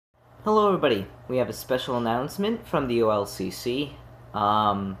Hello everybody, we have a special announcement from the OLCC.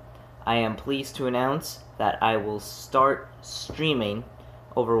 I am pleased to announce that I will start streaming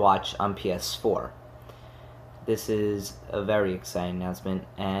Overwatch on PS4. This is a very exciting announcement,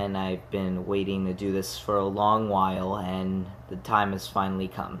 and I've been waiting to do this for a long while, and the time has finally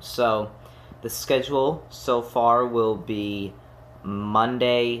come. So, the schedule so far will be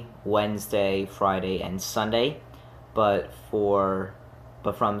Monday, Wednesday, Friday, and Sunday, but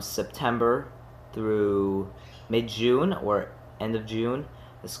from September through mid-June or end of June,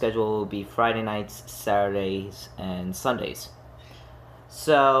 the schedule will be Friday nights, Saturdays, and Sundays.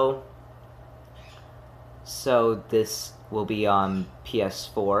 So this will be on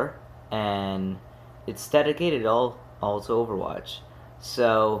PS4, and it's dedicated all to Overwatch.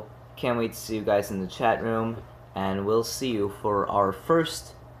 So can't wait to see you guys in the chat room, and we'll see you for our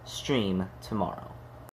first stream tomorrow.